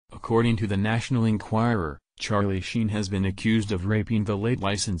According to the National Enquirer, Charlie Sheen has been accused of raping the late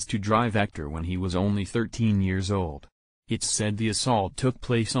licensed-to-drive actor when he was only 13 years old. It's said the assault took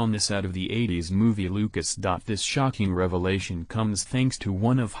place on the set of the 80s movie Lucas. This shocking revelation comes thanks to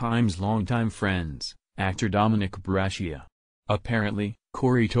one of Haim's longtime friends, actor Dominic Brascia. Apparently,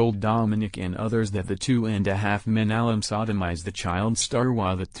 Corey told Dominic and others that the 2.5 Men sodomized the child star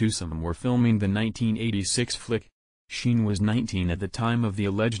while the twosome were filming the 1986 flick. Sheen was 19 at the time of the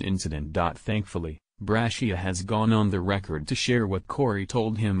alleged incident. Thankfully, Brascia has gone on the record to share what Corey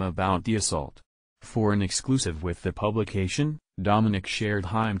told him about the assault. For an exclusive with the publication, Dominic shared,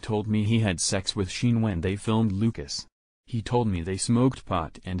 "Haim told me he had sex with Sheen when they filmed Lucas. He told me they smoked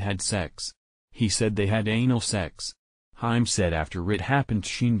pot and had sex. He said they had anal sex." Haim said after it happened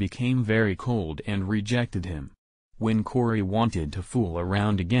Sheen became very cold and rejected him. When Corey wanted to fool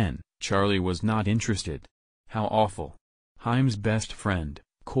around again, Charlie was not interested. How awful. Haim's best friend,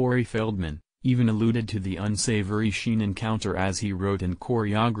 Corey Feldman, even alluded to the unsavory Sheen encounter as he wrote in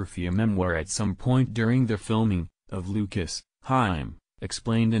Choreography, a memoir. At some point during the filming of Lucas, Haim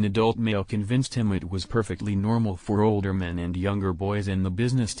explained an adult male convinced him it was perfectly normal for older men and younger boys in the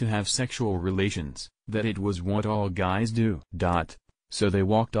business to have sexual relations, that it was what all guys do. So they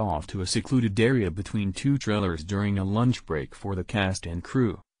walked off to a secluded area between two trailers during a lunch break for the cast and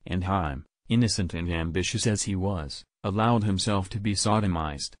crew, and Haim, innocent and ambitious as he was, allowed himself to be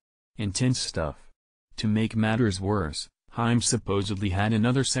sodomized. Intense stuff. To make matters worse, Haim supposedly had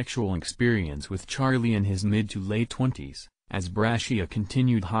another sexual experience with Charlie in his mid to late 20s. As Brascia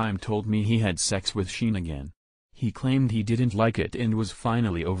continued, "Haim told me he had sex with Sheen again. He claimed he didn't like it and was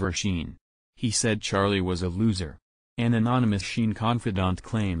finally over Sheen. He said Charlie was a loser." An anonymous Sheen confidant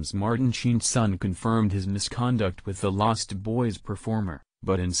claims Martin Sheen's son confirmed his misconduct with the Lost Boys performer,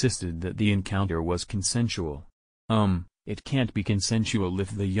 but insisted that the encounter was consensual. It can't be consensual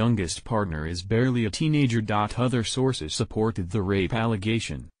if the youngest partner is barely a teenager. Other sources supported the rape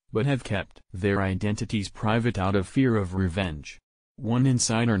allegation, but have kept their identities private out of fear of revenge. One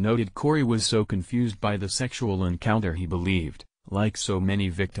insider noted Corey was so confused by the sexual encounter he believed, like so many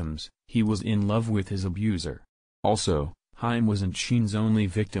victims, he was in love with his abuser. Also, Haim wasn't Sheen's only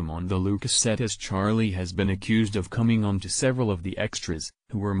victim on the Lucas set, as Charlie has been accused of coming on to several of the extras,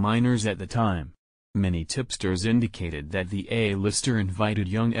 who were minors at the time. Many tipsters indicated that the A-lister invited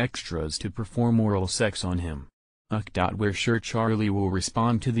young extras to perform oral sex on him. We're sure Charlie will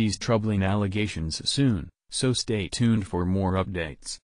respond to these troubling allegations soon, so stay tuned for more updates.